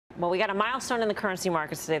Well, we got a milestone in the currency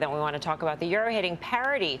markets today that we want to talk about. The euro hitting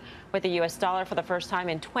parity with the U.S. dollar for the first time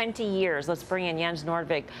in 20 years. Let's bring in Jens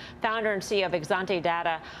Nordvig, founder and CEO of Exante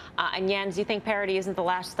Data. And Jens, you think parity isn't the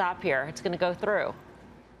last stop here? It's going to go through.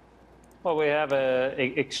 Well, we have an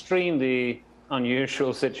extremely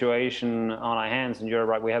unusual situation on our hands in Europe.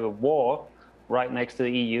 Right? We have a war right next to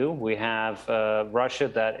the EU. We have Russia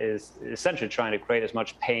that is essentially trying to create as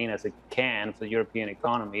much pain as it can for the European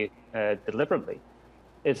economy deliberately.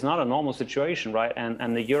 It's not a normal situation, right?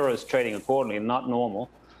 And the euro is trading accordingly, not normal.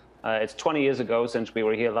 It's 20 years ago since we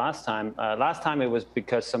were here last time. Last time it was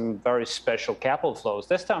because some very special capital flows.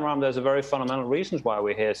 This time around, there's a very fundamental reasons why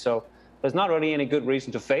we're here. So there's not really any good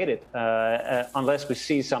reason to fade it unless we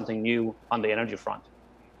see something new on the energy front.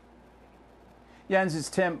 Jens, it's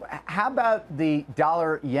Tim. How about the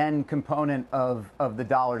dollar-yen component of the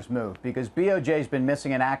dollar's move? Because BOJ's been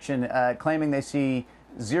missing in action, claiming they see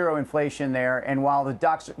zero inflation there. And while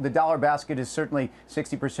the dollar basket is certainly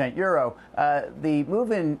 60% euro, the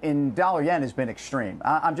move in dollar-yen has been extreme.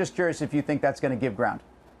 I'm just curious if you think that's going to give ground.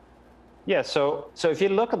 Yeah, so if you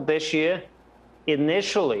look at this year,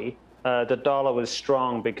 initially, the dollar was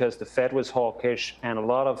strong because the Fed was hawkish and a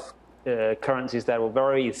lot of currencies that were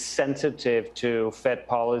very sensitive to Fed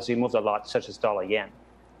policy moved a lot, such as dollar-yen.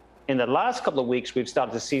 In the last couple of weeks, we've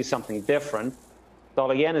started to see something different.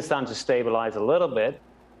 Dollar-yen is starting to stabilize a little bit.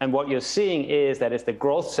 And what you're seeing is that it's the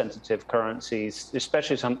growth-sensitive currencies,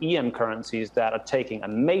 especially some EM currencies, that are taking a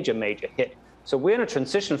major, major hit. So we're in a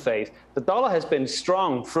transition phase. The dollar has been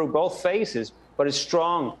strong through both phases, but it's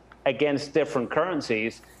strong against different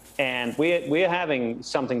currencies. And we're having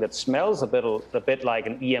something that smells a bit like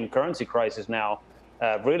an EM currency crisis now,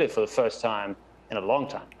 really for the first time in a long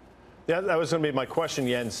time. Yeah, that was going to be my question,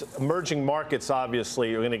 Jens. Emerging markets, obviously,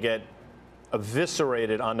 you're going to get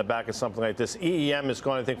eviscerated on the back of something like this. EEM is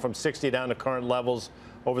going, I think, from 60 down to current levels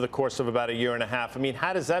over the course of about a year and a half. I mean,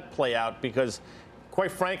 how does that play out? Because,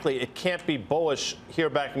 quite frankly, it can't be bullish here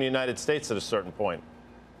back in the United States at a certain point.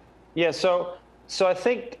 Yeah, so I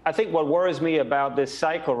think what worries me about this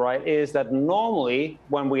cycle, right, is that normally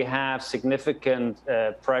when we have significant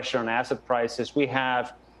pressure on asset prices, we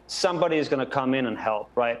have somebody is going to come in and help,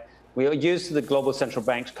 right? We are used to the global central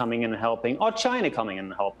banks coming in and helping, or China coming in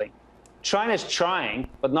and helping. China's trying,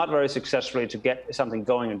 but not very successfully, to get something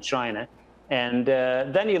going in China. And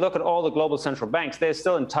then you look at all the global central banks, they're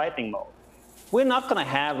still in tightening mode. We're not going to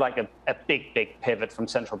have like a big pivot from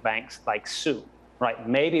central banks like soon, right?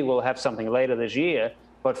 Maybe we'll have something later this year,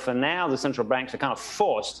 but for now, the central banks are kind of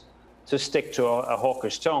forced to stick to a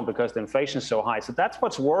hawkish tone because the inflation is so high. So that's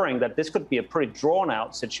what's worrying, that this could be a pretty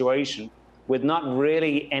drawn-out situation with not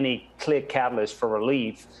really any clear catalyst for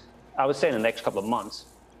relief, I would say, in the next couple of months.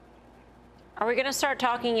 Are we going to start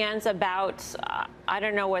talking, Jens, about, I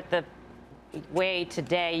don't know what the way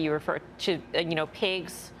today you refer to,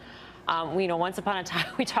 pigs. Once upon a time,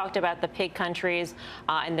 we talked about the pig countries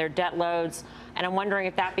and their debt loads. And I'm wondering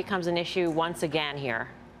if that becomes an issue once again here.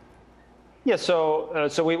 Yeah,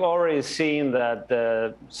 so we've already seen that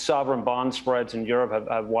the sovereign bond spreads in Europe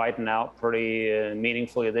have widened out pretty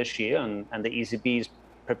meaningfully this year. And the ECB is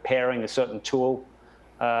preparing a certain tool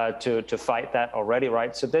to fight that already,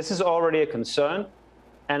 right? So this is already a concern.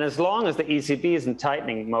 And as long as the ECB is in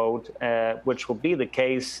tightening mode, which will be the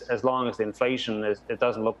case as long as the inflation it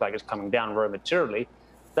doesn't look like it's coming down very materially,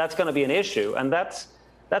 that's going to be an issue. And that's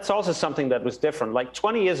also something that was different. Like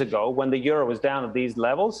 20 years ago, when the euro was down at these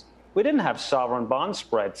levels, we didn't have sovereign bond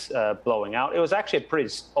spreads blowing out. It was actually a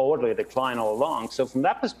pretty orderly decline all along. So from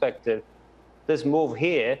that perspective, this move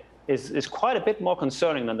here is quite a bit more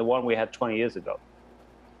concerning than the one we had 20 years ago.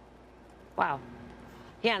 Wow.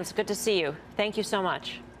 Jens, good to see you. Thank you so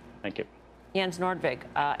much. Thank you. Jens Nordvig,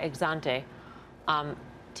 Exante.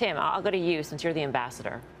 Tim, I'll go to you since you're the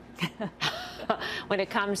ambassador. When it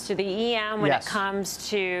comes to the EM, when it comes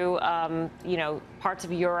to, parts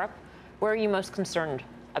of Europe, where are you most concerned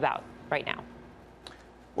about right now?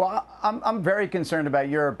 Well, I'm very concerned about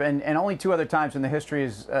Europe, and only two other times in the history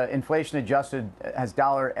is inflation adjusted has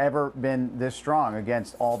dollar ever been this strong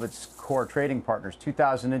against all of its core trading partners.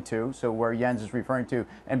 2002, so where Jens is referring to,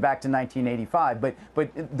 and back to 1985.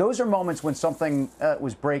 But those are moments when something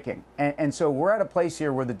was breaking, and so we're at a place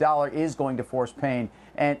here where the dollar is going to force pain.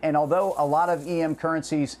 And although a lot of EM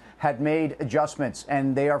currencies had made adjustments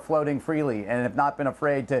and they are floating freely and have not been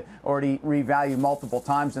afraid to already revalue multiple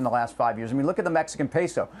times in the last 5 years. I mean, look at the Mexican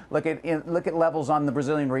peso. peso. Look at levels on the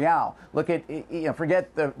Brazilian real. Look at,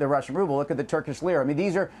 forget the Russian ruble. Look at the Turkish lira. I mean,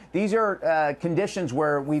 these are conditions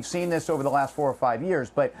where we've seen this over the last 4 or 5 years.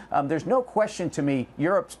 But there's no question to me,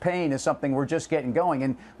 Europe's pain is something we're just getting going.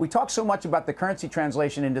 And we talk so much about the currency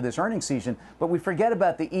translation into this earnings season, but we forget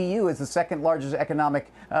about the EU as the second largest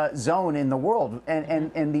economic zone in the world,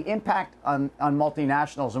 and the impact on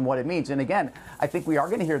multinationals and what it means. And again, I think we are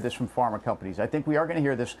going to hear this from pharma companies. I think we are going to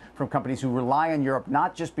hear this from companies who rely on Europe,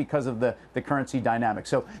 not just because of the currency dynamic.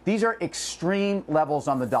 So these are extreme levels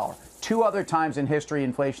on the dollar. 2 other times in history,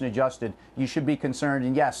 inflation adjusted, you should be concerned.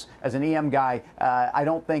 And yes, as an EM guy, I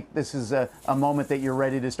don't think this is a moment that you're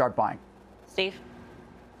ready to start buying. Steve?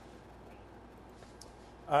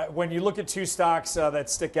 When you look at 2 stocks that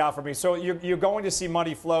stick out for me, so you're going to see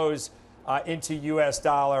money flows into U.S.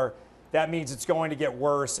 dollar. That means it's going to get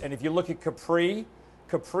worse. And if you look at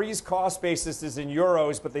Capri's cost basis is in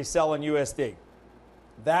euros, but they sell in USD.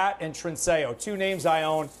 That and Trinseo, 2 names I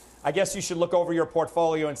own. I guess you should look over your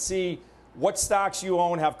portfolio and see what stocks you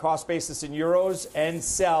own have cost basis in euros and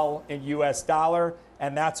sell in U.S. dollar,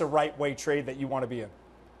 and that's a right way trade that you want to be in.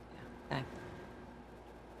 Okay.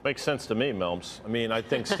 Makes sense to me, Melms. I mean, I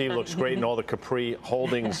think Steve looks great in all the Capri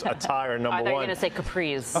Holdings attire, number one. I thought you were going to say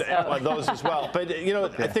Capris. Those as well. But,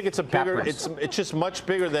 I think it's a bigger, it's just much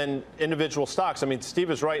bigger than individual stocks. I mean, Steve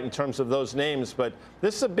is right in terms of those names, but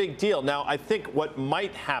this is a big deal. Now, I think what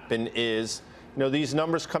might happen is, these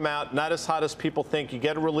numbers come out, not as hot as people think. You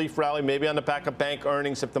get a relief rally, maybe on the back of bank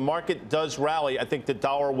earnings. If the market does rally, I think the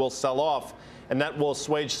dollar will sell off, and that will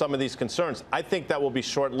assuage some of these concerns. I think that will be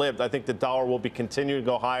short-lived. I think the dollar will be continuing to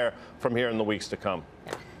go higher from here in the weeks to come.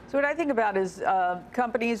 So what I think about is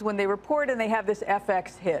companies, when they report and they have this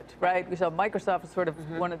FX hit, right? We saw Microsoft is sort of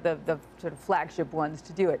one of the sort of flagship ones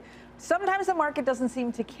to do it. Sometimes the market doesn't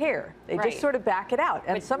seem to care. They just sort of back it out.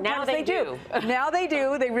 And but sometimes now they do. Now they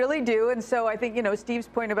do. They really do. And so I think, Steve's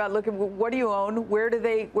point about looking, what do you own? Where do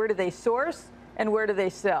they source? And where do they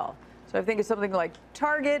sell? So I think it's something like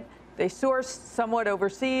Target. They source somewhat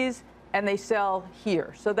overseas and they sell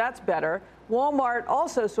here. So that's better. Walmart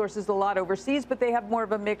also sources a lot overseas, but they have more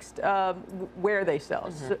of a mixed where they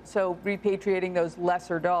sell. So repatriating those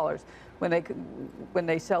lesser dollars when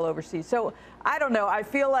they sell overseas. So I don't know. I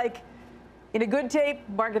feel like in a good tape,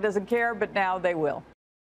 market doesn't care, but now they will.